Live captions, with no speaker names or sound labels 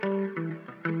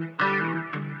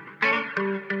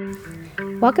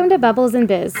Welcome to Bubbles and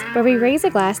Biz, where we raise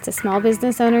a glass to small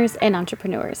business owners and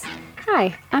entrepreneurs.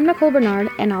 Hi, I'm Nicole Bernard,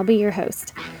 and I'll be your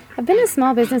host. I've been a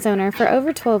small business owner for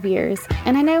over 12 years,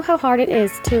 and I know how hard it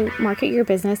is to market your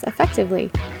business effectively.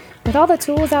 With all the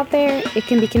tools out there, it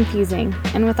can be confusing,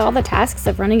 and with all the tasks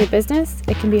of running a business,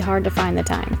 it can be hard to find the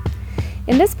time.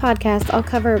 In this podcast, I'll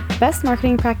cover best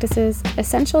marketing practices,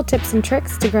 essential tips and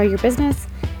tricks to grow your business,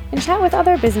 and chat with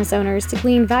other business owners to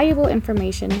glean valuable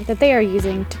information that they are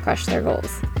using to crush their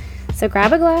goals. So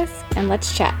grab a glass and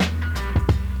let's chat.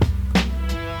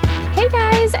 Hey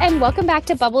guys, and welcome back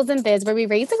to Bubbles and Biz, where we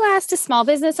raise a glass to small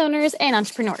business owners and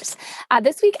entrepreneurs.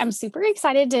 This week, I'm super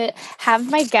excited to have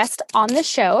my guest on the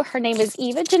show. Her name is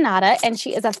Eva Janata, and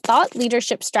she is a thought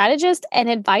leadership strategist and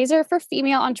advisor for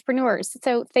female entrepreneurs.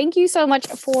 So thank you so much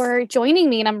for joining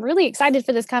me, and I'm really excited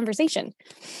for this conversation.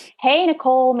 Hey,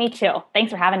 Nicole, me too.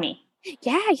 Thanks for having me.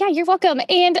 Yeah, you're welcome.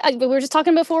 And we were just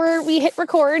talking before we hit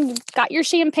record, got your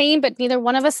champagne, but neither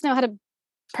one of us know how to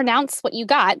pronounce what you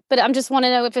got, but I just want to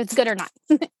know if it's good or not.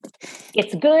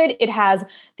 It's good. It has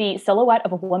the silhouette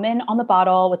of a woman on the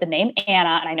bottle with the name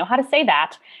Anna, and I know how to say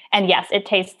that. And yes, it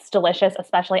tastes delicious,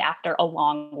 especially after a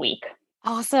long week.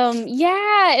 Awesome.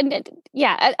 Yeah. And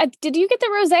did you get the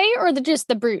rosé or just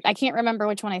the brut? I can't remember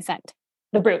which one I sent.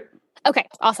 The brut. Okay,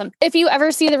 awesome. If you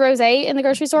ever see the rosé in the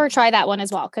grocery store, try that one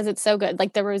as well, because it's so good,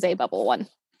 like the rosé bubble one.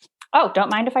 Oh,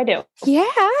 don't mind if I do. Yeah.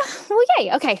 Well,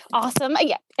 yay. Okay. Awesome.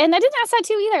 Yeah. And I didn't ask that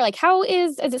too either. Like, how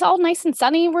is it all nice and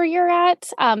sunny where you're at?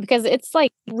 Because it's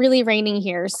like really raining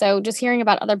here. So just hearing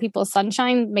about other people's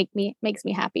sunshine makes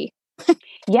me happy.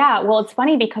 Yeah. Well, it's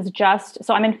funny because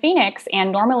so I'm in Phoenix,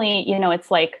 and normally, it's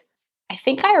like, I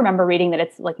think I remember reading that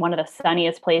it's like one of the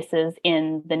sunniest places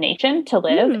in the nation to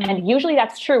live. And usually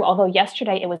that's true. Although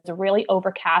yesterday it was really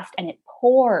overcast and it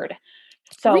poured.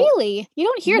 So really? You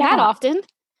don't hear that often.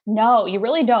 No, you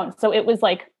really don't. So it was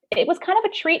kind of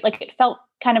a treat. Like, it felt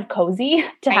kind of cozy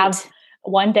to have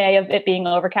one day of it being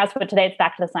overcast, but today it's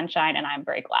back to the sunshine, and I'm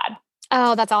very glad.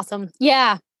 Oh, that's awesome.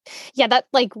 Yeah. Yeah. That,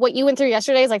 like, what you went through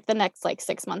yesterday is like the next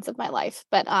 6 months of my life.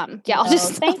 But I'll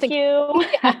just thank you.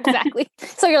 Yeah, exactly.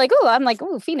 So you're like, I'm like,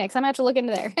 Phoenix, I'm gonna have to look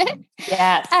into there.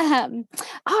 Yes.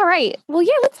 All right. Well,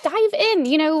 yeah, let's dive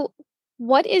in.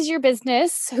 What is your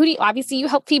business? Obviously you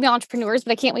help female entrepreneurs,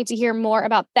 but I can't wait to hear more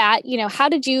about that. How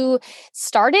did you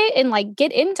start it and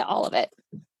get into all of it?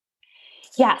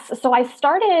 Yes. So I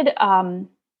started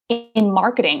in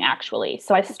marketing, actually.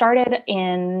 So I started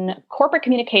in corporate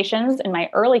communications in my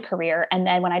early career. And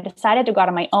then when I decided to go out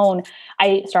on my own,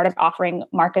 I started offering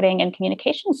marketing and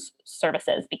communications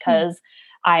services because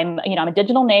I'm a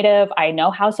digital native. I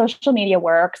know how social media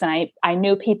works. And I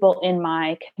knew people in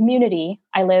my community.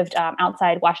 I lived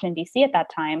outside Washington, D.C. at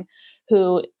that time,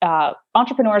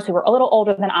 entrepreneurs who were a little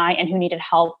older than I and who needed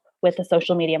help with the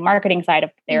social media marketing side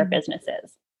of their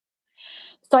businesses.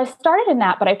 So I started in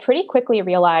that, but I pretty quickly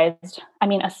realized,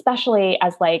 especially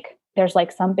as there's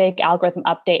some big algorithm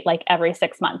update every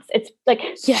 6 months. It's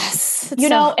yes,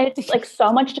 it's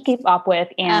so much to keep up with.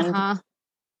 And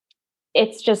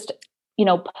it's just,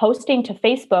 posting to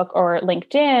Facebook or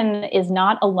LinkedIn is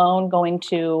not alone going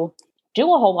to do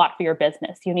a whole lot for your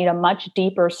business. You need a much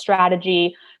deeper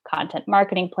strategy, content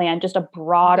marketing plan, just a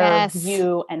broader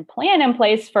view and plan in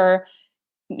place for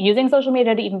using social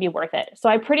media to even be worth it. So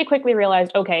I pretty quickly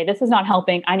realized, okay, this is not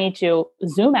helping. I need to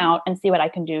zoom out and see what I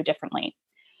can do differently.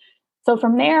 So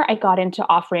from there, I got into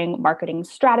offering marketing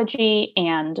strategy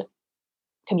and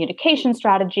communication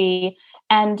strategy.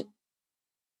 And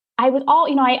I was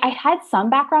I had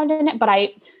some background in it, but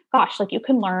you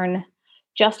can learn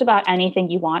just about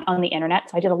anything you want on the internet.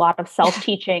 So I did a lot of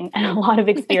self-teaching and a lot of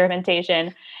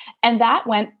experimentation, and that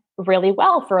went really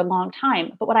well for a long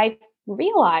time. But what I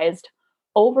realized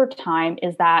over time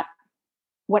is that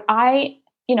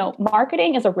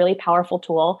marketing is a really powerful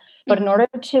tool, but in order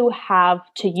to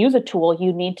use a tool,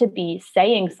 you need to be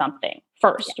saying something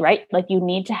first, right? Like, you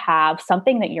need to have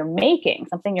something that you're making,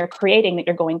 something you're creating that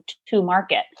you're going to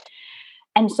market.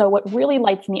 And so what really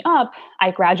lights me up, I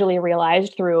gradually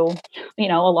realized through, a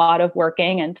lot of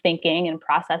working and thinking and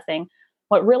processing,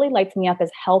 what really lights me up is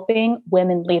helping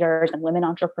women leaders and women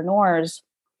entrepreneurs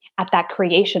at that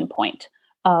creation point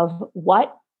of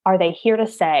what are they here to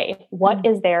say? What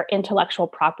is their intellectual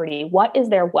property? What is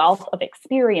their wealth of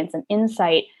experience and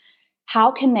insight?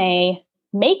 How can they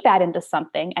make that into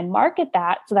something and market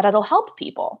that so that it'll help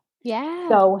people? Yeah.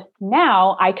 So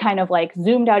now I kind of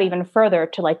zoomed out even further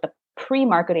to the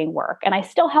pre-marketing work. And I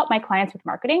still help my clients with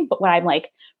marketing, but what I'm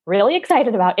really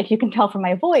excited about, if you can tell from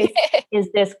my voice,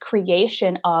 is this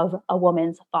creation of a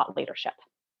woman's thought leadership.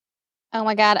 Oh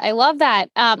my God. I love that.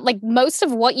 Like most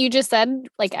of what you just said,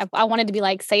 like I wanted to be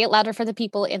like, say it louder for the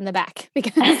people in the back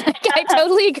because like, I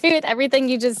totally agree with everything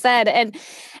you just said. And,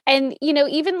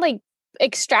 even like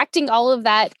extracting all of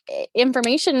that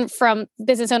information from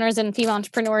business owners and female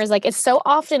entrepreneurs, like it's so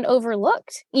often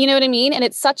overlooked, you know what I mean? And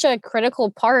it's such a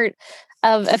critical part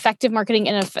of effective marketing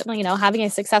and, having a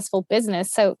successful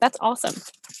business. So that's awesome.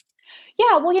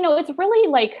 Yeah. Well, it's really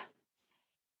like,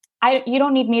 you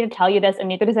don't need me to tell you this, and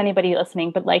neither does anybody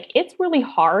listening, but like, it's really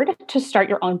hard to start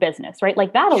your own business, right?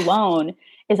 Like that alone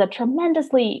is a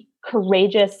tremendously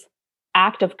courageous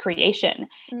act of creation.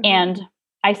 Mm-hmm. And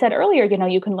I said earlier,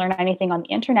 you can learn anything on the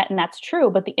internet, and that's true,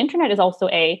 but the internet is also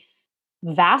a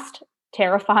vast,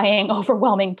 terrifying,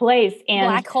 overwhelming place. And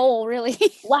black hole, really.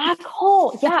 Black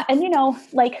hole. Yeah. And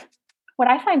like what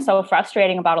I find so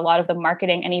frustrating about a lot of the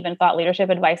marketing and even thought leadership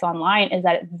advice online is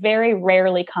that it very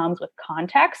rarely comes with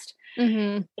context.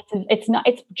 Mm-hmm.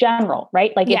 It's general,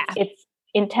 right? Like it's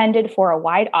intended for a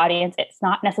wide audience. It's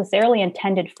not necessarily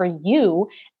intended for you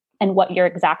and what your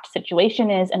exact situation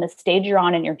is and the stage you're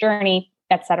on in your journey,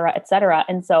 et cetera, et cetera.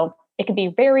 And so it can be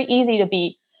very easy to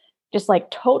be just like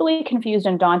totally confused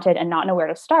and daunted and not know where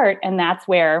to start. And that's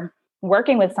where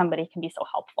working with somebody can be so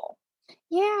helpful.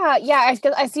 Yeah.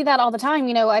 I see that all the time.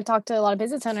 I talk to a lot of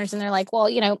business owners and they're like, well,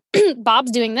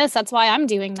 Bob's doing this. That's why I'm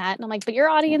doing that. And I'm like, but your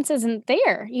audience isn't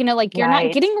there. Like you're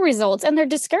not getting results and they're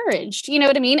discouraged. You know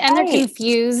what I mean? And they're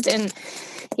confused. And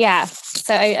yeah.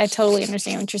 So I totally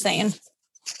understand what you're saying.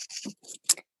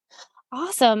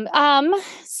 Awesome.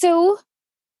 So,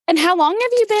 and how long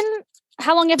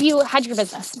have you had your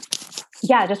business?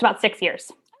 Yeah, just about 6 years.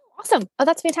 Awesome. Oh,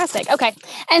 that's fantastic. Okay.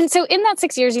 And so in that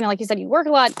 6 years, like you said, you work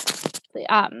a lot,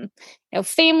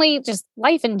 family, just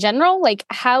life in general. Like,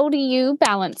 how do you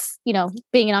balance,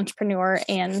 being an entrepreneur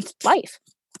and life?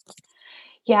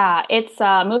 Yeah, it's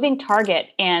a moving target.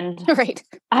 And right.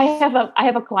 I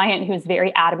have a client who's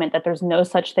very adamant that there's no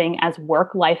such thing as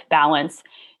work-life balance.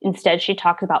 Instead, she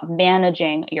talks about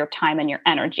managing your time and your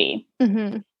energy.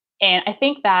 Mm-hmm. And I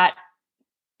think that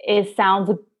sounds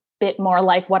a bit more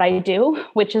like what I do,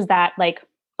 which is that like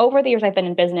over the years I've been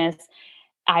in business,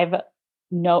 I've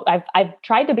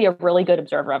tried to be a really good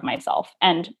observer of myself.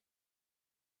 And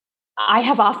I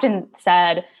have often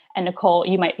said, and Nicole,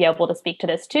 you might be able to speak to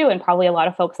this too, and probably a lot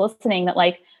of folks listening, that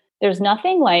like there's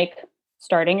nothing like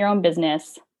starting your own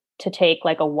business to take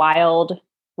like a wild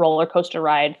roller coaster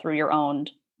ride through your own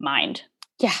mind.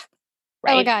 Yeah.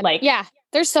 Right. Oh my God. Like, yeah.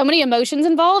 There's so many emotions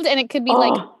involved, and it could be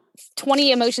like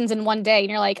 20 emotions in one day. And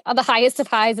you're like, the highest of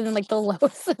highs and then like the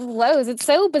lowest of lows. It's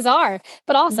so bizarre,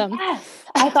 but awesome. Yes.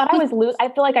 I thought I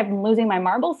feel like I'm losing my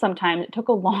marbles sometimes. It took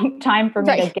a long time for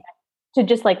me to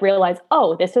just like realize,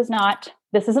 this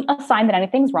isn't a sign that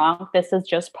anything's wrong. This is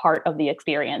just part of the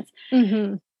experience.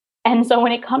 Mm-hmm. And so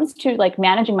when it comes to like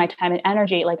managing my time and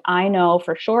energy, like I know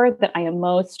for sure that I am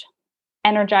most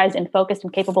energized and focused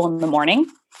and capable in the morning.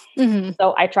 Mm-hmm.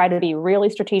 So I try to be really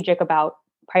strategic about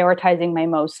prioritizing my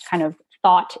most kind of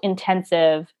thought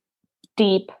intensive,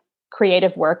 deep,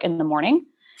 creative work in the morning.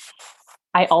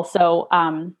 I also,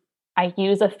 I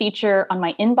use a feature on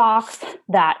my inbox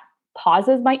that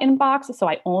pauses my inbox. So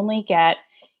I only get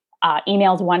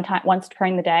emails once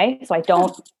during the day. So I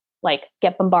don't like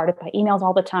get bombarded by emails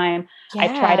all the time.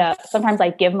 Yeah. Sometimes I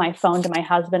give my phone to my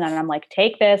husband and I'm like,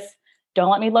 take this, don't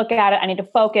let me look at it. I need to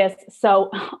focus. So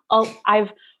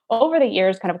I've over the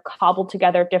years kind of cobbled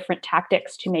together different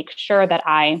tactics to make sure that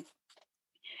I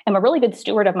am a really good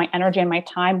steward of my energy and my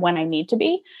time when I need to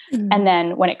be. Mm-hmm. And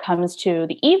then when it comes to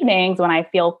the evenings, when I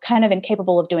feel kind of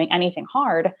incapable of doing anything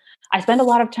hard, I spend a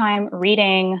lot of time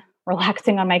reading,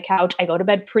 relaxing on my couch. I go to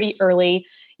bed pretty early.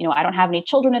 I don't have any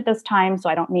children at this time, so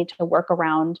I don't need to work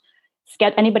around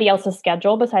anybody else's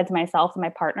schedule besides myself and my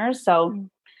partners. So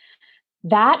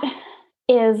that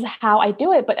is how I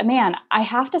do it. But man, I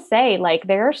have to say, like,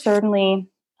 there are certainly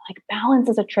like balance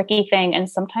is a tricky thing. And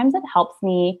sometimes it helps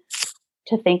me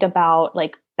to think about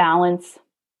like balance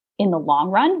in the long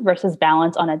run versus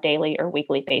balance on a daily or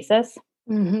weekly basis.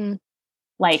 Mm-hmm.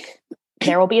 Like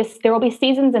there will be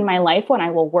seasons in my life when I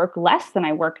will work less than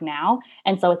I work now.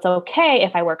 And so it's okay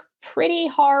if I work pretty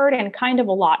hard and kind of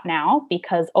a lot now,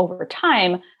 because over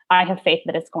time I have faith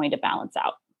that it's going to balance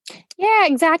out. Yeah,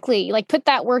 exactly. Like put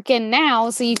that work in now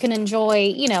so you can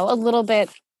enjoy, a little bit,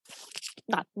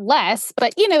 not less,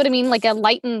 but you know what I mean? Like a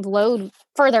lightened load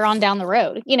further on down the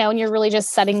road, and you're really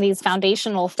just setting these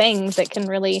foundational things that can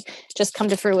really just come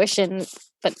to fruition.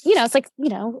 But, it's like,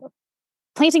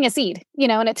 planting a seed,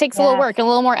 and it takes a little work and a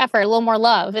little more effort, a little more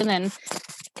love, and then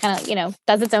kind of,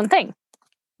 does its own thing.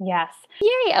 Yes.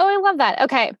 Yay. Oh, I love that.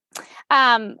 Okay.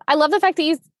 I love the fact that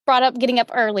you brought up getting up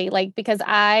early, like, because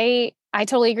I I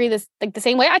totally agree. This like the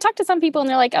same way. I talk to some people and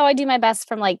they're like, oh, I do my best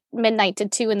from like midnight to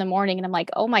 2 a.m. And I'm like,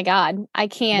 oh my God, I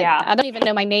can't, I don't even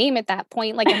know my name at that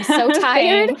point. Like I'm so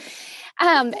tired.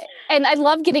 And I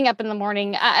love getting up in the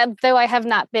morning, though I have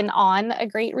not been on a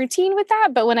great routine with that.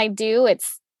 But when I do,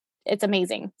 it's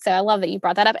amazing. So I love that you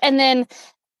brought that up. And then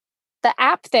the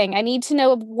app thing, I need to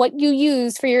know what you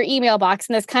use for your email box.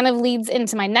 And this kind of leads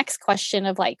into my next question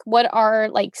of like, what are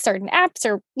like certain apps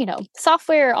or,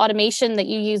 software or automation that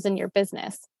you use in your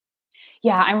business?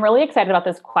 Yeah, I'm really excited about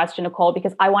this question, Nicole,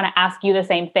 because I want to ask you the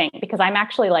same thing, because I'm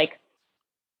actually like,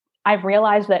 I've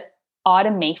realized that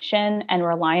automation and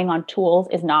relying on tools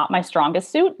is not my strongest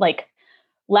suit. Like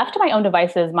left to my own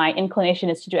devices, my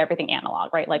inclination is to do everything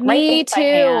analog, right? Like write things by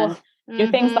hand, do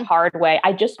things the hard way.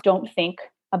 I just don't think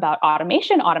about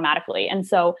automation automatically. And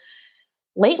so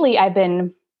lately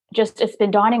it's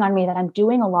been dawning on me that I'm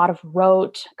doing a lot of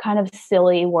rote, kind of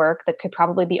silly work that could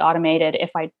probably be automated if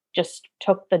I just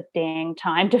took the dang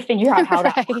time to figure out how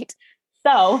that works.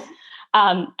 So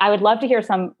I would love to hear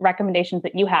some recommendations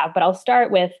that you have, but I'll start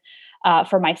with,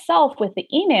 for myself with the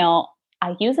email,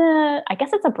 I use I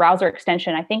guess it's a browser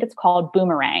extension. I think it's called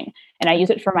Boomerang, and I use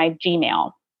it for my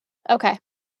Gmail. Okay.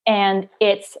 And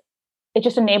it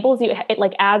just enables you, it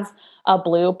like adds a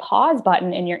blue pause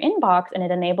button in your inbox, and it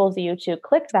enables you to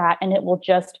click that, and it will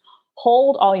just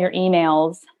hold all your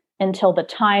emails until the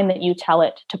time that you tell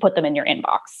it to put them in your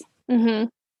inbox. Mm-hmm.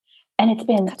 And it's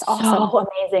been so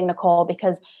amazing, Nicole,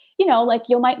 because, like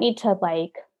you might need to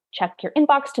like check your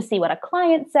inbox to see what a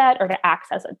client said or to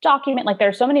access a document. Like there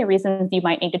are so many reasons you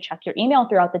might need to check your email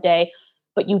throughout the day,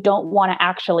 but you don't want to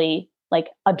actually like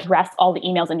address all the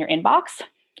emails in your inbox.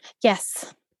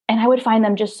 Yes. And I would find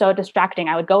them just so distracting.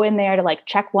 I would go in there to like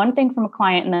check one thing from a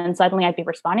client, and then suddenly I'd be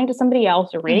responding to somebody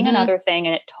else or reading another thing,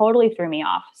 and it totally threw me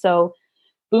off. So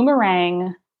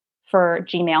Boomerang for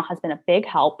Gmail has been a big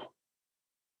help.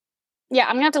 Yeah,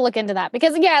 I'm gonna have to look into that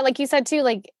because like you said too,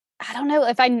 like, I don't know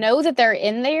if I know that they're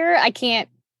in there, I can't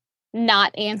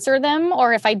not answer them.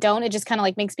 Or if I don't, it just kind of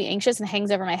like makes me anxious and hangs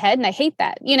over my head. And I hate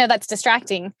that, that's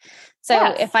distracting.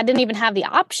 So if I didn't even have the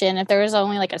option, if there was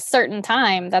only like a certain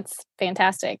time, that's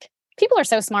fantastic. People are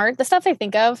so smart. The stuff they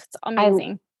think of, it's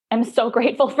amazing. I'm so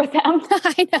grateful for them.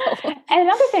 I know. And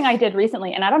another thing I did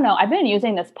recently, and I don't know, I've been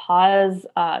using this pause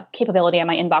capability on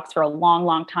my inbox for a long,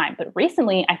 long time. But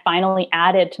recently I finally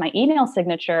added to my email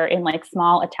signature in like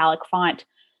small italic font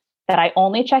that I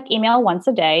only check email once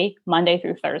a day, Monday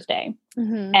through Thursday.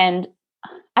 Mm-hmm. And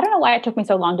I don't know why it took me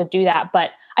so long to do that, but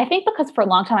I think because for a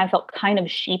long time I felt kind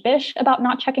of sheepish about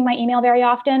not checking my email very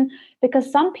often, because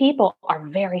some people are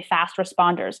very fast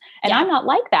responders and I'm not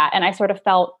like that. And I sort of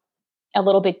felt a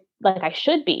little bit like I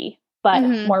should be. But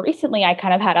more recently, I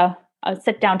kind of had a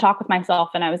sit down talk with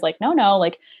myself, and I was like, no,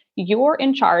 like you're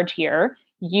in charge here.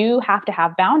 You have to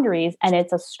have boundaries, and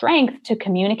it's a strength to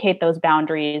communicate those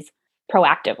boundaries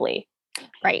proactively.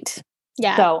 Right.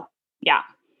 Yeah. So, yeah.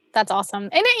 That's awesome.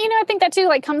 And, I think that too,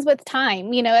 like comes with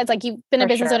time, it's like you've been a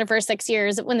business owner for 6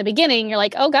 years. In the beginning, you're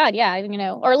like, oh God, yeah,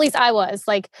 or at least I was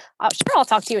like, sure, I'll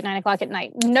talk to you at 9:00 at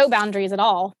night. No boundaries at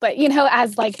all. But,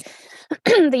 as like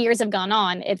the years have gone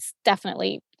on, it's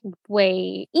definitely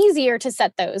way easier to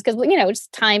set those because, it's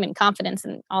time and confidence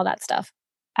and all that stuff.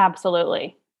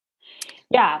 Absolutely.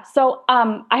 Yeah. So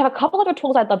I have a couple other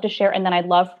tools I'd love to share. And then I'd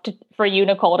love for you,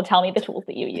 Nicole, to tell me the tools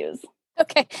that you use.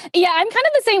 Okay. Yeah, I'm kind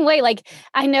of the same way. Like,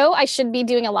 I know I should be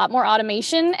doing a lot more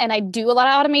automation, and I do a lot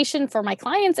of automation for my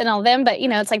clients and all them, but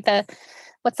it's like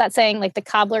what's that saying? Like the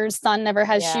cobbler's son never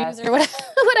has shoes or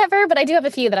whatever, but I do have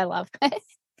a few that I love.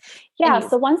 Yeah.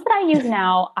 So ones that I use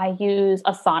now, I use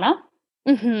Asana.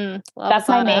 Mm-hmm. That's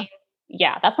Asana.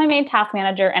 That's my main task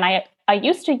manager. And I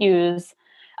used to use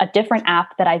a different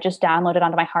app that I just downloaded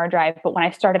onto my hard drive. But when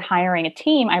I started hiring a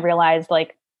team, I realized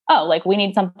like, oh, like we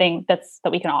need something that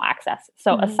we can all access.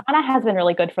 So Asana has been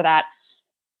really good for that.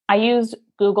 I use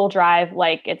Google Drive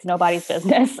like it's nobody's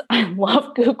business. I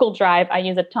love Google Drive. I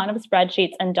use a ton of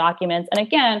spreadsheets and documents. And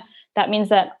again, that means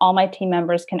that all my team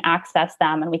members can access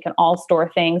them, and we can all store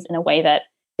things in a way that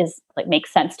is like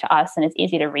makes sense to us and is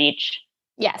easy to reach.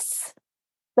 Yes.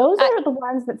 Those are the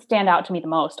ones that stand out to me the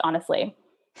most, honestly.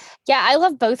 Yeah, I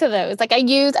love both of those. Like I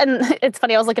use, and it's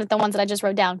funny, I was looking at the ones that I just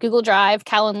wrote down, Google Drive,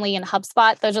 Calendly, and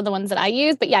HubSpot. Those are the ones that I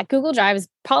use. But yeah, Google Drive is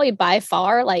probably by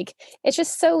far, like, it's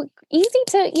just so easy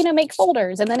to, make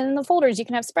folders. And then in the folders, you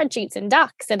can have spreadsheets and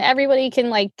docs, and everybody can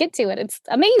like get to it. It's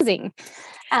amazing.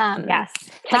 Yes.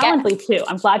 Calendly too.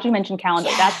 I'm glad you mentioned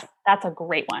Calendly. Yeah. That's a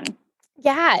great one.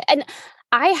 Yeah. And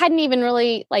I hadn't even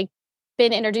really like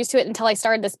been introduced to it until I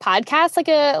started this podcast like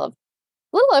a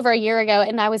little over a year ago.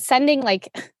 And I was sending like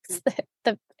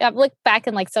I look back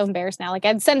and like so embarrassed now. Like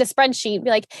I'd send a spreadsheet, be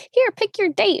like, here, pick your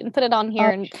date and put it on here.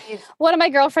 And one of my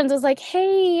girlfriends was like,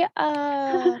 hey,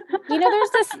 there's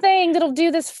this thing that'll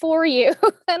do this for you.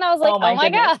 And I was like, oh my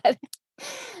God.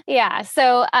 Yeah.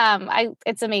 So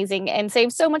it's amazing and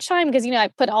saves so much time because, I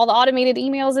put all the automated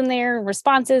emails in there,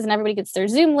 responses, and everybody gets their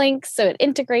Zoom links. So it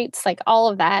integrates like all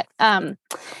of that. And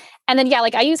then,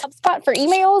 like I use HubSpot for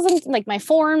emails and like my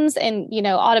forms and,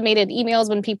 automated emails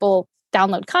when people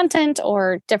download content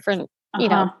or different,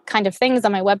 kind of things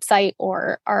on my website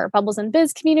or our Bubbles and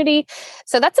Biz community.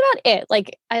 So that's about it.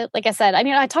 Like I said,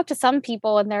 I talk to some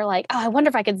people and they're like, oh, I wonder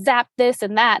if I could zap this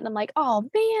and that. And I'm like, oh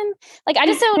man, like I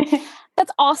just don't,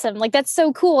 that's awesome. Like that's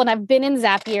so cool. And I've been in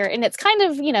Zapier and it's kind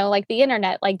of, like the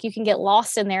internet, like you can get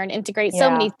lost in there and integrate so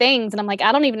many things. And I'm like,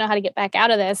 I don't even know how to get back out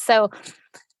of this. So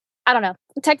I don't know.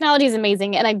 Technology is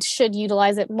amazing and I should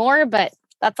utilize it more, but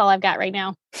that's all I've got right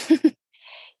now.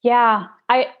 Yeah,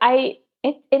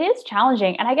 it is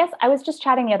challenging. And I guess I was just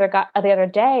chatting the other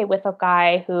day with a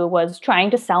guy who was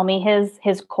trying to sell me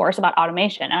his course about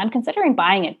automation. And I'm considering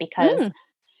buying it because,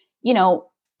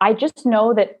 I just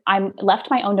know that I'm left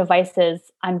to my own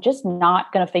devices. I'm just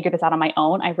not going to figure this out on my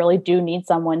own. I really do need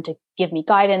someone to give me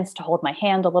guidance, to hold my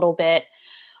hand a little bit.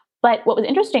 But what was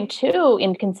interesting too,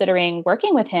 in considering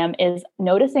working with him, is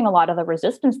noticing a lot of the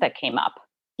resistance that came up.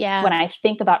 Yeah. When I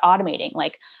think about automating,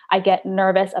 like I get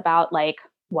nervous about like,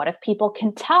 what if people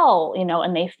can tell,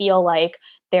 and they feel like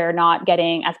they're not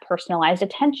getting as personalized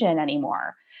attention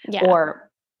anymore? Yeah. Or,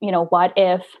 what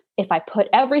if I put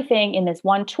everything in this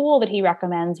one tool that he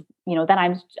recommends,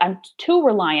 then I'm too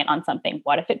reliant on something.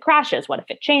 What if it crashes? What if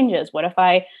it changes? What if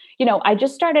I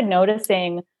just started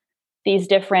noticing these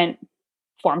different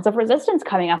forms of resistance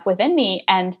coming up within me.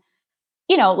 And,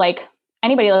 like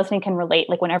anybody listening can relate,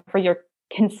 like whenever you're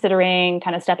considering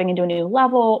kind of stepping into a new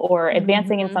level or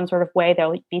advancing in some sort of way,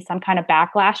 there'll be some kind of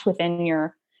backlash within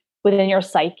your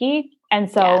psyche.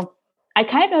 And so I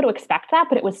kind of know to expect that,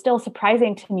 but it was still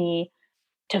surprising to me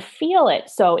to feel it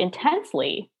so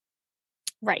intensely.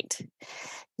 Right.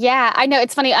 Yeah, I know.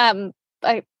 It's funny.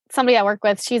 Somebody I work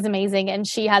with, she's amazing. And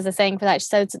she has a saying for that. She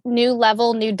says, new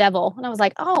level, new devil. And I was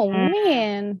like, oh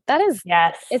man, that is,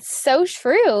 it's so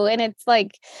true. And it's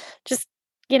like, just,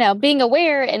 being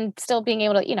aware and still being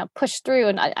able to, push through.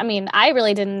 And I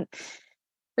really didn't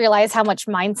realize how much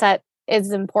mindset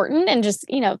is important and just,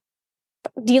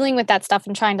 dealing with that stuff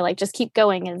and trying to like, just keep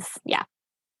going is,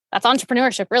 that's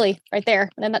entrepreneurship really right there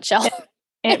in a nutshell.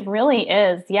 It really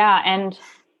is. Yeah. And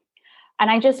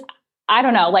I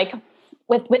don't know, like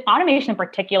with automation in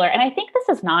particular, and I think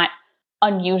this is not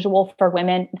unusual for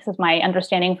women. This is my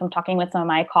understanding from talking with some of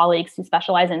my colleagues who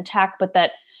specialize in tech, but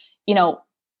that,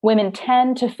 women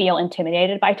tend to feel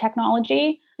intimidated by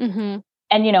technology. Mm-hmm.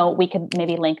 And, we could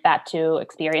maybe link that to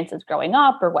experiences growing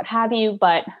up or what have you,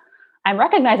 but I'm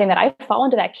recognizing that I fall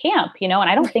into that camp, and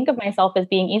I don't think of myself as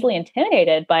being easily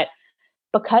intimidated, but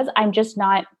because I'm just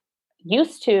not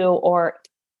used to or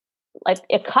like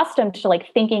accustomed to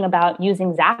like thinking about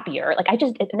using Zapier, like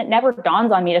it never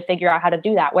dawns on me to figure out how to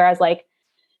do that. Whereas like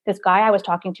this guy I was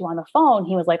talking to on the phone,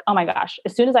 he was like, oh my gosh,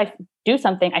 as soon as I do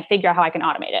something, I figure out how I can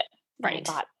automate it. Right. And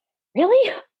I thought,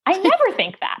 really? I never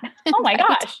think that. Oh my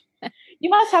gosh, you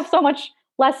must have so much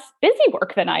less busy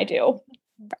work than I do.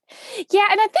 Yeah.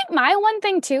 And I think my one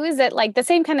thing too is that like the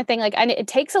same kind of thing, like it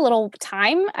takes a little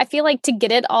time. I feel like to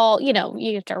get it all, you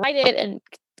have to write it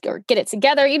or get it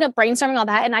together, brainstorming all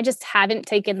that. And I just haven't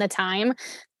taken the time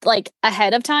like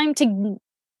ahead of time to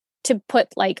put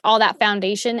like all that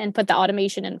foundation and put the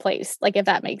automation in place, like if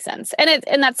that makes sense.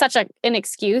 And that's such an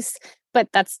excuse, but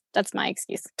that's my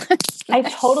excuse. I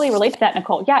totally relate to that,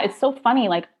 Nicole. Yeah. It's so funny.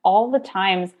 Like all the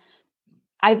times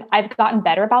I've gotten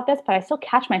better about this, but I still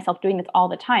catch myself doing this all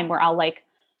the time where I'll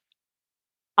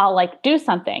do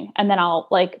something and then I'll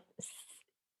like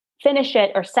finish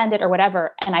it or send it or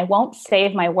whatever. And I won't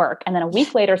save my work. And then a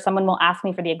week later, someone will ask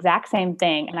me for the exact same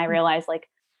thing. And I realize like,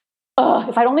 oh,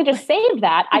 if I'd only just saved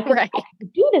that, I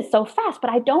could do this so fast, but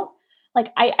I don't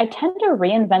like, I tend to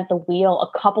reinvent the wheel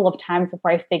a couple of times before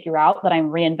I figure out that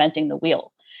I'm reinventing the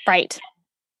wheel. Right.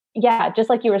 Yeah. Just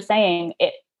like you were saying,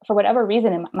 it, for whatever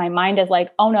reason, my mind is like,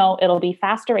 oh no, it'll be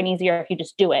faster and easier if you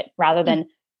just do it rather than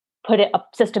put a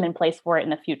system in place for it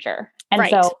in the future. And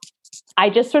so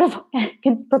I just sort of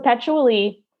can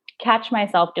perpetually catch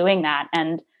myself doing that.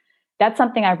 And that's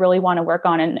something I really want to work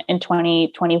on in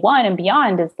 2021 and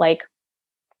beyond is like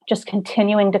just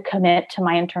continuing to commit to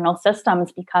my internal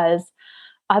systems, because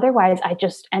otherwise I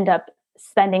just end up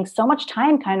spending so much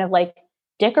time kind of like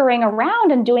dickering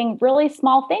around and doing really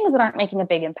small things that aren't making a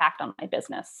big impact on my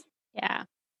business. Yeah.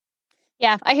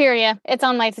 Yeah, I hear you. It's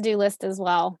on my to-do list as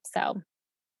well. So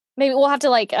Maybe we'll have to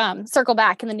like circle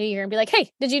back in the new year and be like,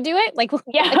 hey, did you do it? Like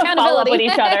accountability. Follow up with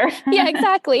each other. Yeah,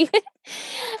 exactly.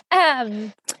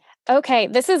 Okay.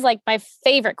 This is like my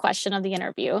favorite question of the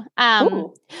interview.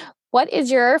 What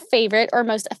is your favorite or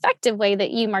most effective way that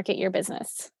you market your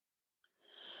business?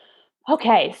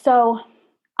 Okay. So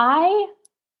I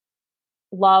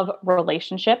love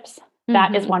relationships.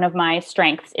 That is one of my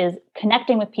strengths, is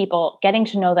connecting with people, getting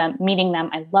to know them, meeting them.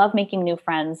 I love making new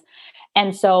friends.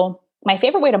 And so my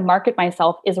favorite way to market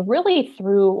myself is really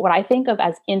through what I think of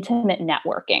as intimate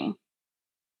networking.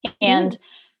 And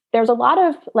there's a lot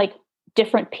of like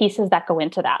different pieces that go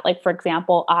into that. Like, for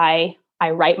example, I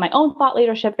write my own thought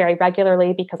leadership very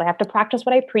regularly because I have to practice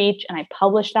what I preach, and I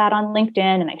publish that on LinkedIn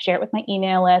and I share it with my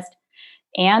email list.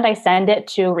 And I send it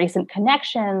to recent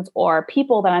connections or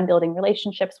people that I'm building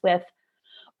relationships with.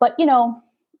 But,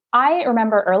 I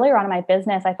remember earlier on in my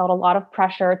business, I felt a lot of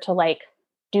pressure to like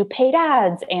do paid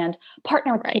ads and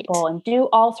partner with people and do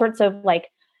all sorts of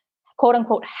like quote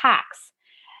unquote hacks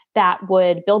that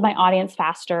would build my audience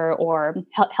faster or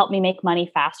help me make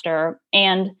money faster.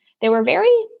 And they were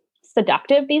very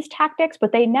seductive, these tactics,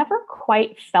 but they never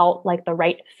quite felt like the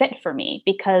right fit for me,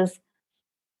 because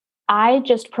I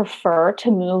just prefer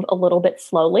to move a little bit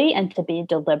slowly and to be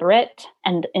deliberate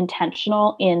and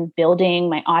intentional in building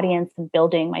my audience and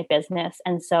building my business.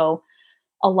 And so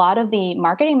a lot of the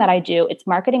marketing that I do, it's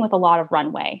marketing with a lot of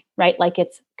runway, right? Like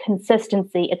it's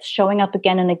consistency, it's showing up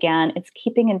again and again, it's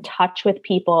keeping in touch with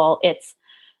people, it's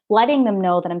letting them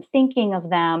know that I'm thinking of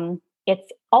them.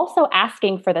 It's also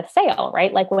asking for the sale,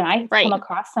 right? Like when I come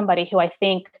across somebody who I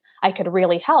think I could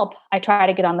really help, I try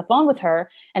to get on the phone with her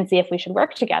and see if we should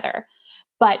work together.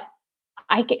 But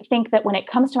I think that when it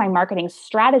comes to my marketing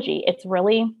strategy, it's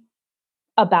really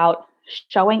about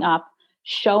showing up,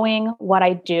 showing what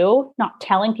I do, not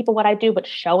telling people what I do, but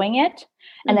showing it,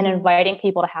 and then inviting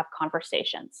people to have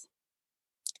conversations.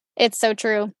 It's so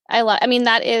true. I mean,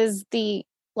 that is the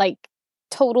like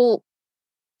total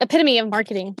epitome of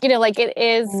marketing. Like it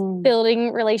is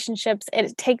building relationships.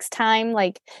 It takes time.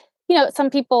 Like, some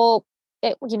people,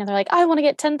 they're like, I want to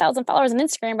get 10,000 followers on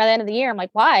Instagram by the end of the year. I'm like,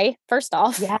 why? First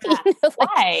off, yeah,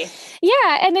 why?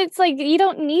 Yeah. And it's like, you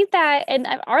don't need that. And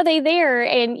are they there?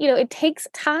 And, it takes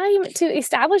time to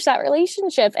establish that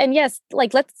relationship. And yes,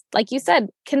 like like you said,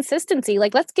 consistency,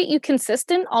 like let's get you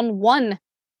consistent on one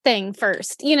thing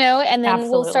first, and then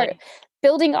we'll start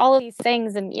building all of these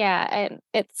things. And and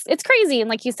it's crazy. And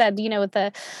like you said,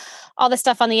 with all the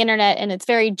stuff on the internet, and it's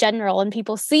very general, and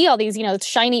people see all these,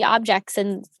 shiny objects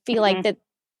and feel like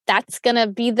that's going to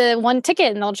be the one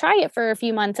ticket, and they'll try it for a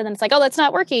few months. And then it's like, oh, that's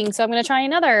not working, so I'm going to try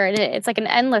another. And it's like an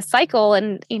endless cycle.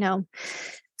 And,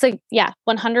 it's like,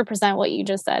 100% what you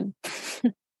just said.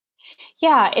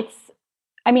 Yeah.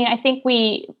 I think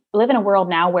we live in a world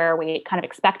now where we kind of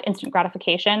expect instant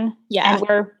gratification. Yeah. And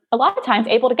we're a lot of times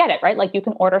able to get it, right? Like you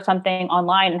can order something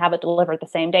online and have it delivered the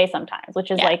same day sometimes,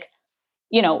 which is like,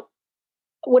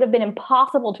 would have been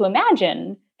impossible to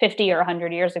imagine 50 or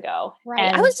 100 years ago. Right.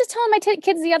 And I was just telling my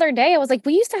kids the other day, I was like,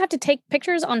 we used to have to take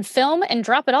pictures on film and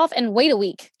drop it off and wait a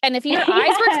week. And if your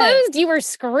eyes were closed, you were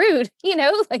screwed, they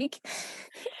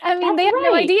have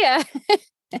no idea.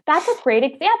 That's a great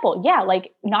example. Yeah.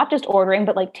 Like not just ordering,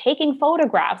 but like taking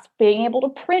photographs, being able to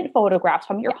print photographs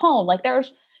from your home. Like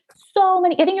there's so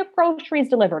many, getting your groceries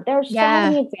delivered. There's so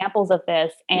many examples of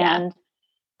this. And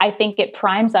I think it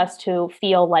primes us to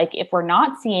feel like if we're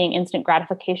not seeing instant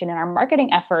gratification in our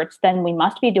marketing efforts, then we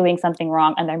must be doing something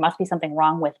wrong, and there must be something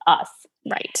wrong with us.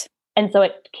 Right. And so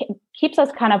it keeps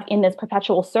us kind of in this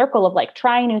perpetual circle of like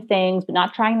trying new things, but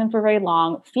not trying them for very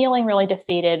long, feeling really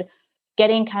defeated,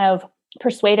 getting kind of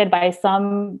persuaded by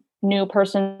some new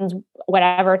person's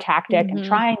whatever tactic and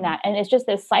trying that. And it's just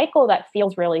this cycle that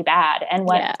feels really bad. And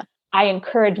what I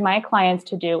encourage my clients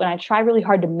to do, and I try really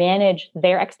hard to manage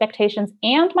their expectations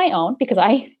and my own, because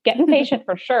I get impatient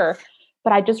for sure,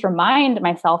 but I just remind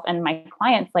myself and my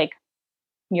clients, like,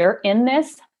 you're in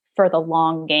this for the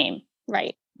long game.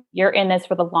 Right. You're in this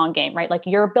for the long game, right? Like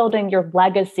you're building your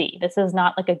legacy. This is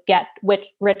not like a get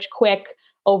rich quick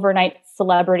overnight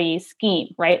celebrity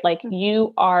scheme, right? Like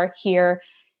you are here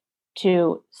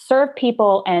to serve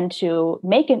people and to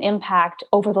make an impact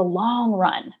over the long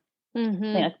run.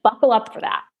 Like, buckle up for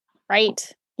that.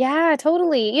 Right. Yeah,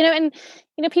 totally. And,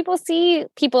 people see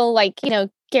people like,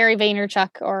 Gary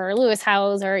Vaynerchuk or Lewis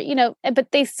Howes or,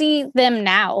 but they see them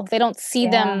now. They don't see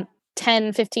them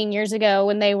 10, 15 years ago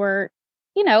when they were,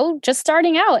 just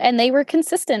starting out, and they were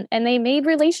consistent, and they made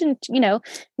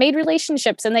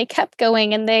relationships, and they kept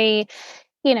going, and they,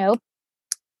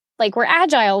 like were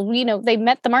agile, they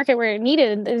met the market where it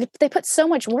needed, and they put so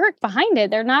much work behind it.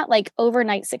 They're not like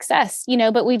overnight success,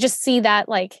 but we just see that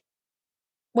like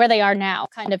where they are now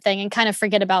kind of thing and kind of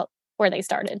forget about where they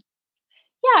started.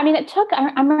 Yeah. I mean,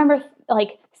 I remember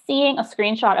like seeing a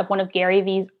screenshot of one of Gary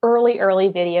Vee's early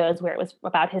videos where it was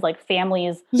about his like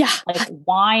family's like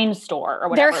wine store or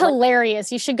whatever. They're hilarious.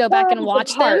 Like, you should go back and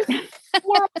watch them.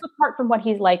 Apart from what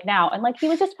he's like now. And like, he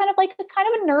was just kind of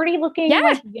a nerdy looking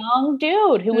like young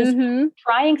dude who was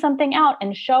trying something out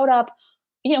and showed up,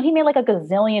 you know, he made like a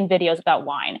gazillion videos about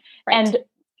wine. Right. And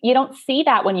you don't see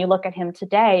that when you look at him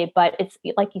today, but it's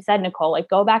like you said, Nicole, like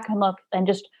go back and look and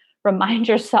just remind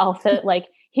yourself that like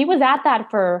he was at that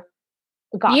for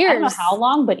years. I don't know how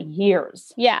long, but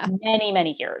years. Yeah. Many,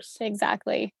 many years.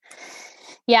 Exactly.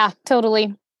 Yeah,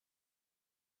 totally.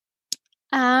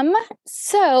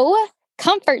 So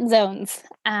comfort zones,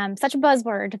 such a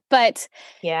buzzword, but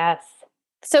yes,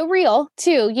 so real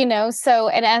too, you know, so,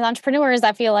 and as entrepreneurs,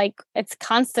 I feel like it's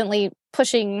constantly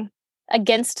pushing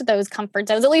against those comfort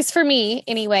zones, at least for me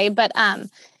anyway. But,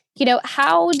 you know,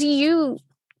 how do you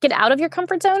get out of your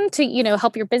comfort zone to, you know,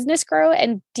 help your business grow?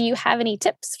 And do you have any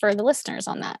tips for the listeners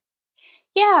on that?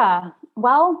 Yeah,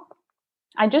 well,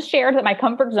 I just shared that my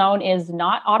comfort zone is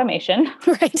not automation.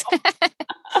 Right.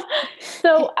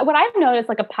 So what I've noticed,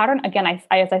 like a pattern, again, as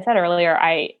I said earlier,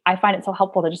 I find it so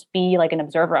helpful to just be like an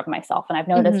observer of myself. And I've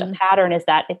noticed a pattern is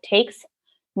that it takes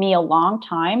me a long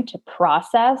time to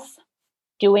process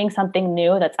doing something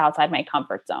new that's outside my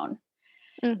comfort zone.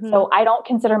 So I don't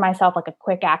consider myself like a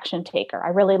quick action taker. I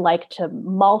really like to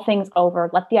mull things over,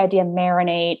 let the idea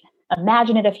marinate,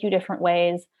 imagine it a few different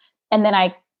ways. And then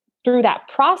through that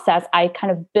process, I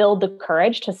kind of build the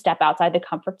courage to step outside the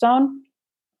comfort zone.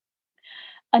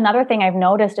 Another thing I've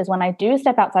noticed is when I do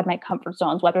step outside my comfort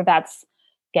zones, whether that's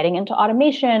getting into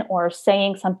automation or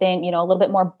saying something, you know, a little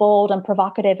bit more bold and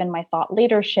provocative in my thought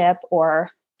leadership or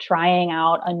trying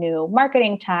out a new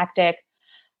marketing tactic,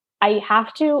 I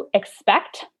have to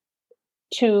expect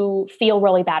to feel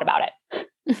really bad about it.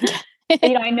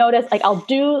 You know, I notice like I'll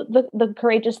do the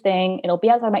courageous thing. It'll be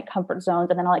outside my comfort zones.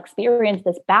 And then I'll experience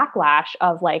this backlash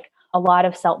of like a lot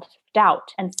of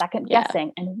self-doubt and second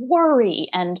guessing and worry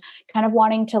and kind of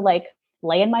wanting to like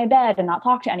lay in my bed and not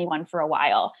talk to anyone for a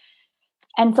while.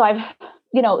 And so I've,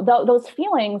 you know, those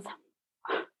feelings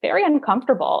very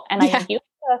uncomfortable. And I used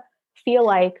to feel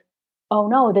like, oh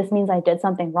no, this means I did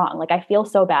something wrong. Like I feel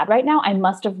so bad right now. I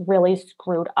must have really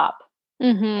screwed up.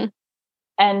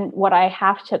 And what I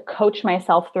have to coach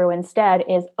myself through instead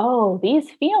is, oh,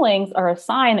 these feelings are a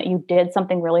sign that you did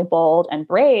something really bold and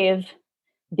brave.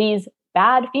 These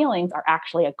bad feelings are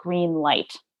actually a green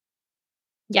light.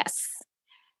 Yes.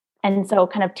 And so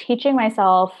kind of teaching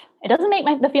myself, it doesn't make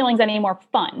the feelings any more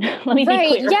fun. Let me be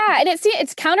clear. Yeah. And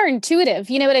it's counterintuitive.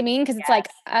 You know what I mean? Because it's like,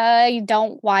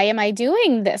 why am I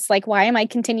doing this? Like, why am I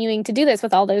continuing to do this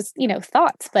with all those, you know,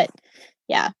 thoughts? But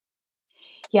yeah.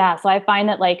 Yeah. So I find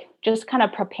that like just kind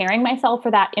of preparing myself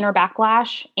for that inner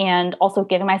backlash and also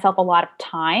giving myself a lot of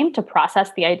time to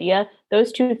process the idea,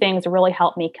 those two things really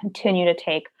help me continue to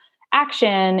take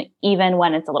action, even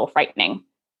when it's a little frightening.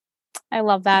 I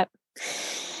love that.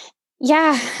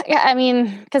 Yeah. I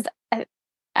mean, because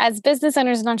as business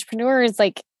owners and entrepreneurs,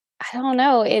 like, I don't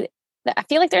know, I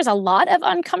feel like there's a lot of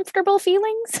uncomfortable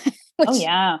feelings. Which,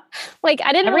 like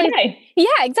I didn't every really. day. Yeah,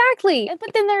 exactly.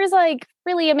 But then there's like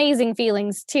really amazing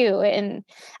feelings too. And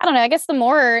I don't know, I guess the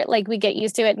more like we get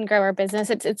used to it and grow our business,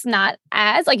 it's not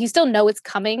as like, you still know it's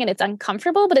coming and it's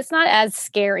uncomfortable, but it's not as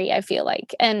scary, I feel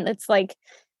like. And it's like,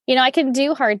 you know, I can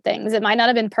do hard things. It might not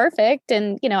have been perfect.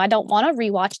 And, you know, I don't want to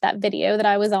rewatch that video that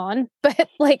I was on, but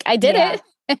like I did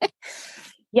it.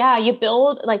 Yeah, you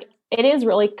build like, it is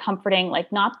really comforting.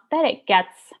 Like not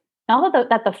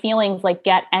that the feelings like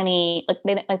get any, like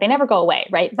they never go away.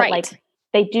 Right. But like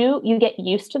they do, you get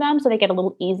used to them. So they get a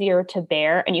little easier to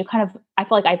bear. And you kind of, I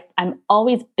feel like I'm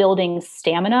always building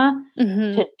stamina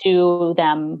to do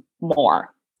them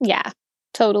more. Yeah,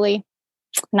 totally.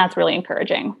 And that's really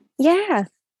encouraging. Yeah,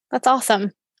 that's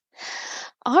awesome.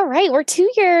 All right. We're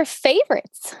to your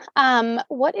favorites.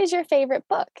 What is your favorite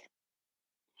book?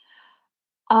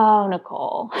 Oh,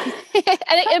 Nicole.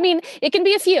 I mean, it can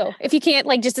be a few if you can't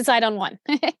like just decide on one.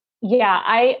 Yeah,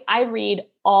 I read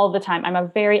all the time. I'm a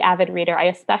very avid reader. I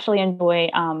especially enjoy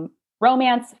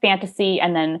romance, fantasy,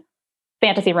 and then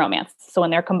fantasy romance. So when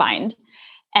they're combined.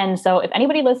 And so if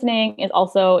anybody listening is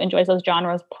also enjoys those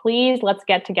genres, please let's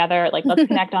get together. Like let's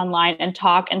connect online and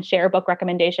talk and share book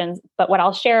recommendations. But what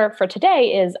I'll share for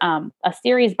today is a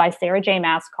series by Sarah J.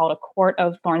 Maas called A Court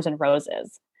of Thorns and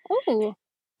Roses. Ooh.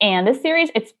 And this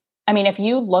series, if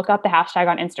you look up the hashtag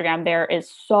on Instagram, there is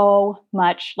so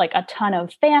much, like a ton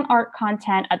of fan art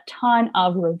content, a ton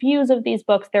of reviews of these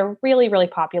books. They're really, really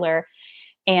popular.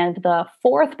 And the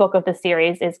fourth book of the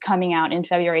series is coming out in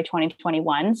February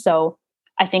 2021. So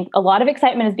I think a lot of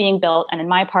excitement is being built. And in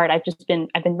my part, I've been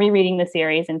rereading the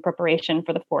series in preparation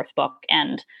for the fourth book.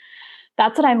 And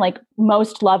that's what I'm like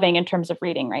most loving in terms of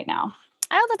reading right now.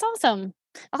 Oh, that's awesome.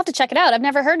 I'll have to check it out. I've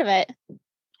never heard of it.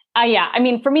 Yeah. I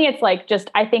mean, for me, it's like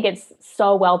I think it's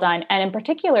so well done. And in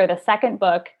particular, the second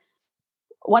book,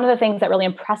 one of the things that really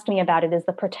impressed me about it is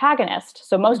the protagonist.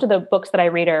 So most of the books that I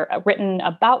read are written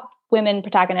about women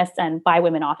protagonists and by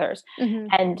women authors. Mm-hmm.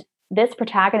 And this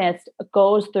protagonist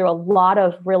goes through a lot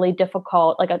of really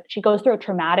difficult, she goes through a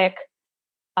traumatic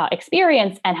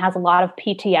experience and has a lot of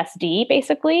PTSD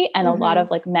basically, and a lot of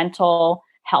like mental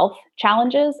health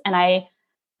challenges. And I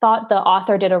thought the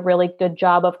author did a really good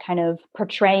job of kind of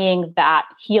portraying that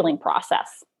healing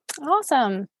process.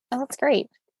 Awesome. Oh, that's great.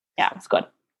 Yeah, it's good.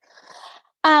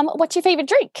 What's your favorite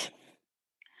drink?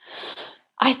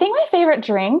 I think my favorite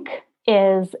drink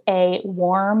is a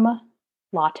warm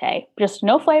latte. Just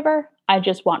no flavor. I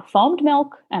just want foamed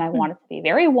milk, and I want it to be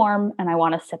very warm, and I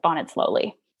want to sip on it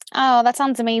slowly. Oh, that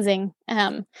sounds amazing.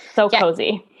 So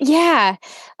cozy. Yeah.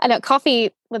 I know,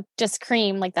 coffee with just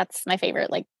cream, like that's my favorite.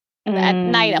 Like at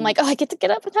night, I'm like, oh, I get to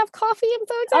get up and have coffee. I'm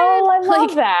so excited. Oh, I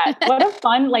love that. What a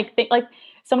fun, thing. Like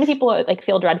so many people like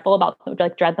feel dreadful about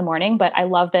dread the morning, but I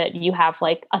love that you have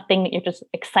like a thing that you're just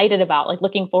excited about, like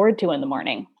looking forward to in the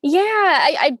morning.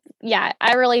 Yeah,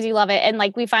 I really do love it. And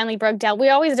like we finally broke down. We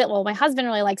always did. Well, my husband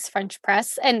really likes French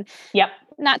press, and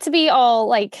not to be all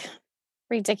like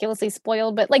ridiculously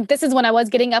spoiled, but like this is when I was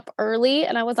getting up early,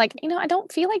 and I was like, I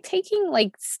don't feel like taking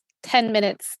like 10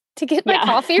 minutes to get my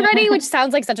coffee ready, which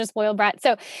sounds like such a spoiled brat.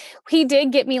 So he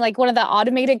did get me like one of the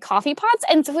automated coffee pots.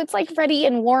 And so it's like ready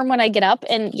and warm when I get up.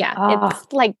 And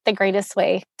it's like the greatest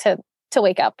way to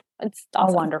wake up. It's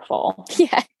awesome. Oh, wonderful.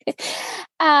 Yeah.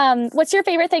 What's your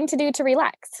favorite thing to do to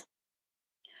relax?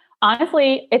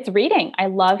 Honestly, it's reading. I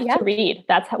love to read.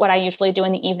 That's what I usually do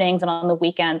in the evenings and on the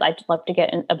weekends. I just love to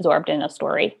get absorbed in a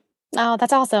story. Oh,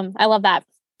 that's awesome. I love that.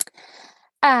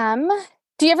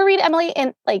 Do you ever read Emily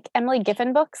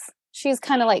Giffin books? She's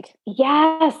kind of like...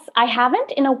 Yes, I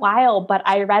haven't in a while, but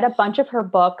I read a bunch of her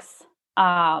books.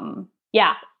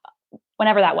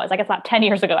 Whenever that was. I guess about 10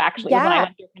 years ago, actually, was when I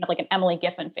went through kind of like an Emily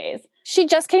Giffin phase. She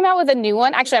just came out with a new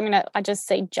one. Actually, I just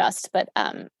say just, but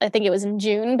I think it was in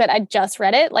June, but I just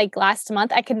read it like last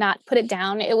month. I could not put it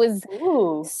down. It was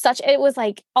it was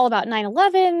like all about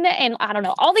 9/11 and I don't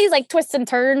know, all these like twists and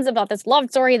turns about this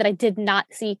love story that I did not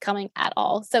see coming at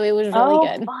all. So it was really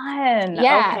good. Fun.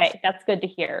 Yeah. Okay. That's good to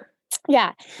hear.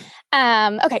 Yeah.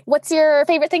 Okay. What's your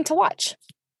favorite thing to watch?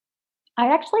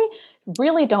 I actually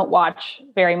really don't watch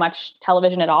very much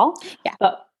television at all. Yeah.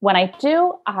 But when I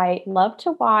do, I love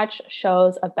to watch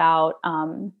shows about,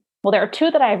 there are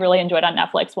two that I really enjoyed on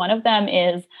Netflix. One of them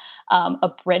is a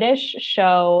British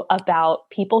show about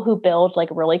people who build like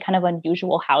really kind of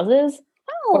unusual houses.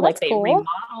 Oh, or like that's cool. They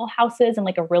remodel houses in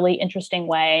like a really interesting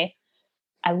way.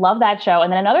 I love that show.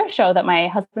 And then another show that my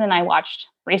husband and I watched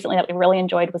recently that we really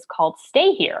enjoyed was called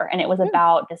Stay Here. And it was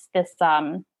about this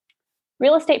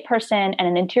real estate person and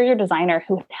an interior designer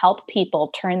who help people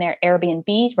turn their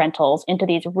Airbnb rentals into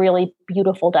these really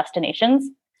beautiful destinations.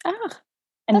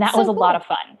 And that was a lot of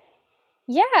fun.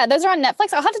 Yeah, those are on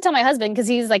Netflix. I'll have to tell my husband because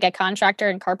he's like a contractor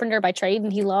and carpenter by trade,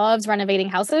 and he loves renovating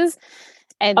houses.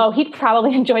 And he'd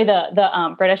probably enjoy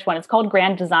the British one. It's called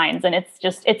Grand Designs, and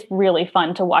it's really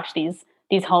fun to watch these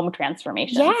home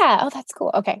transformations. Yeah. Oh, that's cool.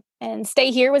 Okay. And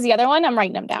Stay Here was the other one. I'm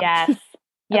writing them down. Yes.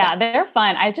 Yeah, they're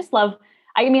fun. I just love.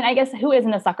 I mean, I guess who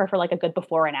isn't a sucker for like a good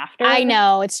before and after? I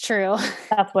know, it's true.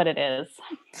 That's what it is.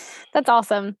 That's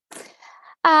awesome.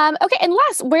 Okay. And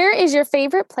last, where is your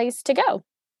favorite place to go?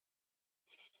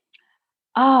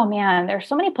 Oh man, there's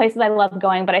so many places I love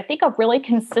going, but I think a really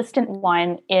consistent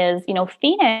one is,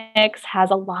 Phoenix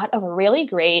has a lot of really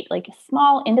great, like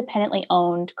small, independently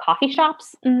owned coffee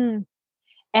shops. Mm-hmm.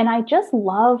 And I just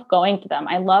love going to them.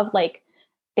 I love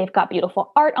they've got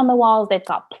beautiful art on the walls. They've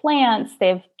got plants.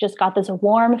 They've just got this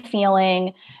warm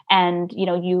feeling. And,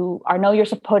 you're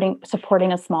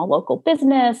supporting a small local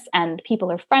business, and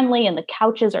people are friendly and the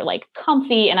couches are like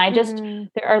comfy. And I just,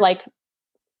 there are like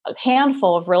a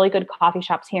handful of really good coffee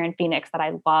shops here in Phoenix that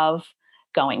I love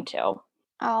going to.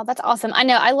 Oh, that's awesome. I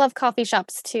know. I love coffee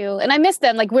shops too. And I miss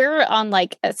them. Like we're on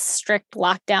like a strict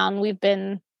lockdown. We've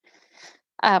been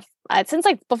since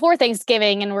like before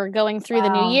Thanksgiving, and we're going through the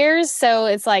New Year's. So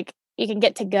it's like you can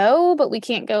get to go, but we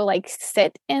can't go like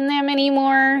sit in them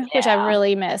anymore, which I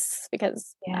really miss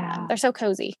because they're so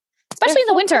cozy, especially in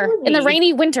the winter, in the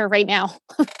rainy winter right now.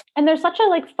 And there's such a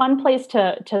like fun place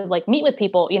to like meet with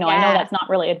people. I know that's not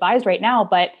really advised right now,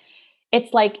 but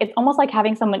it's almost like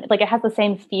having someone, like it has the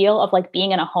same feel of like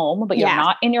being in a home, but you're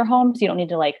not in your home. So you don't need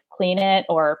to like clean it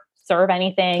or serve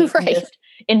anything. You can just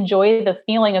enjoy the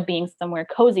feeling of being somewhere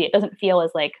cozy. It doesn't feel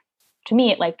as like, to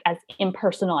me, like as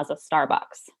impersonal as a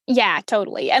Starbucks. Yeah,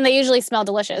 totally. And they usually smell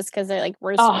delicious because they're like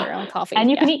roasting their own coffee.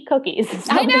 And you can eat cookies. So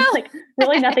I know. There's like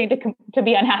really nothing to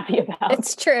be unhappy about.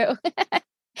 It's true.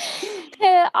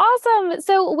 Awesome.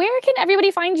 So where can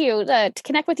everybody find you to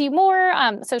connect with you more?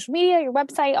 Social media, your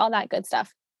website, all that good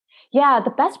stuff. Yeah,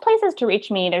 the best places to reach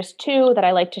me, there's two that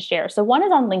I like to share. So one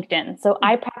is on LinkedIn. So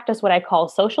I practice what I call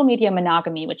social media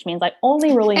monogamy, which means I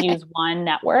only really use one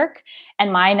network,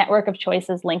 and my network of choice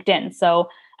is LinkedIn. So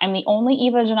I'm the only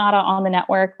Eva Janata on the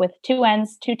network with 2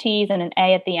 N's, 2 T's, and an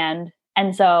A at the end.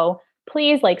 And so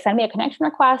please like send me a connection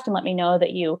request and let me know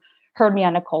that you heard me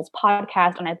on Nicole's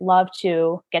podcast. And I'd love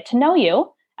to get to know you.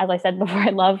 As I said before, I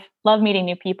love meeting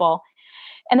new people.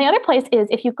 And the other place is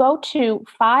if you go to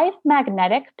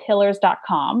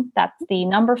 5magneticpillars.com, that's the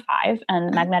number 5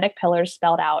 and magnetic pillars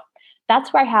spelled out.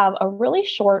 That's where I have a really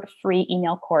short free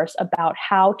email course about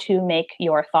how to make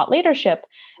your thought leadership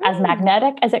as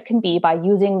magnetic as it can be by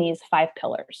using these 5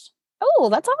 pillars. Oh,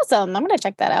 that's awesome. I'm going to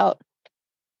check that out.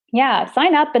 Yeah,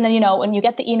 sign up. And then, when you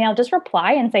get the email, just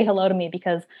reply and say hello to me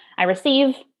because I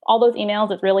receive all those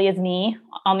emails. It really is me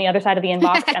on the other side of the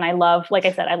inbox. And I love, like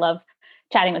I said, I love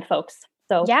chatting with folks.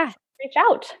 So reach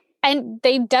out. And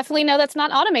they definitely know that's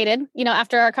not automated,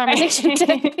 after our conversation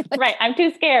today. Right. I'm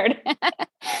too scared.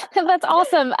 That's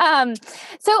awesome.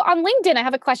 So on LinkedIn, I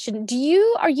have a question.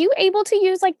 Are you able to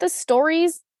use like the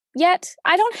stories yet?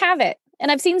 I don't have it.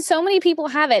 And I've seen so many people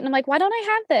have it. And I'm like, why don't I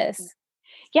have this?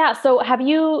 Yeah. So have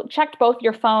you checked both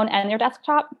your phone and your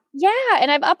desktop? Yeah.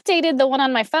 And I've updated the one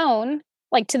on my phone,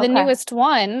 like to the newest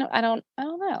one. I don't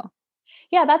know.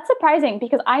 Yeah, that's surprising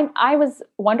because I was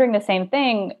wondering the same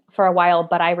thing for a while,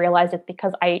 but I realized it's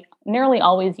because I nearly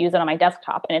always use it on my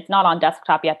desktop and it's not on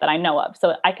desktop yet that I know of.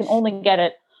 So I can only get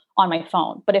it on my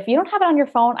phone. But if you don't have it on your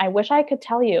phone, I wish I could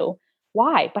tell you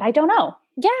why, but I don't know.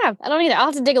 Yeah, I don't either. I'll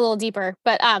have to dig a little deeper.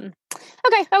 But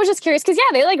okay, I was just curious because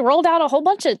they like rolled out a whole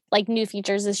bunch of like new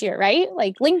features this year, right?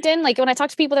 Like LinkedIn, like when I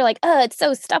talk to people, they're like, "Oh, it's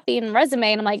so stuffy and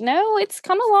resume," and I'm like, "No, it's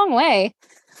come a long way."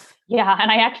 Yeah,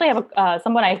 and I actually have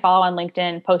someone I follow on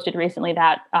LinkedIn posted recently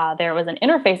that there was an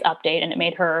interface update and it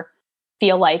made her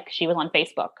feel like she was on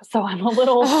Facebook. So I'm a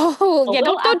little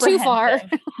don't go too far.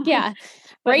 Yeah,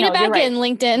 rein it back in,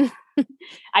 LinkedIn.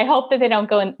 I hope that they don't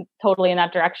go totally in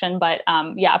that direction, but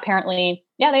apparently,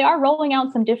 they are rolling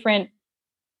out some different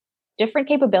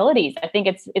capabilities. I think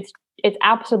it's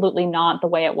absolutely not the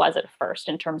way it was at first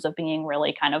in terms of being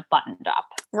really kind of buttoned up.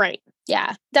 Right.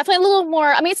 Yeah. Definitely a little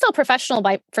more. I mean, it's still professional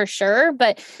for sure,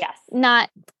 but not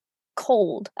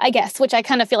cold, I guess, which I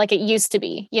kind of feel like it used to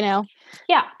be, Yeah,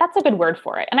 that's a good word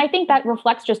for it. And I think that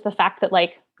reflects just the fact that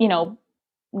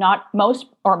not most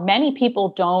or many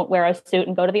people don't wear a suit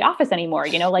and go to the office anymore,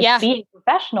 being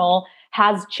professional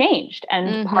has changed.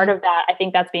 And part of that, I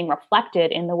think that's being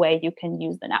reflected in the way you can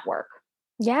use the network.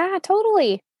 Yeah,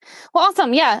 totally. Well,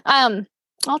 awesome. Yeah.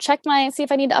 I'll see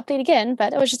if I need to update again,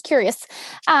 but I was just curious.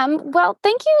 Well,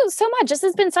 thank you so much. This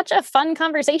has been such a fun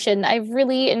conversation. I've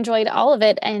really enjoyed all of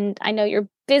it. And I know you're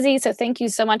busy, so thank you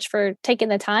so much for taking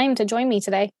the time to join me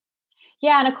today.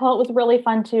 Yeah, Nicole, it was really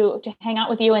fun to hang out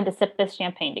with you and to sip this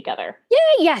champagne together. Yeah,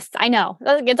 yes, I know.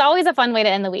 It's always a fun way to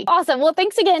end the week. Awesome. Well,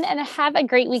 thanks again and have a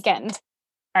great weekend.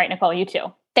 All right, Nicole, you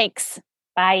too. Thanks.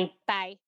 Bye. Bye.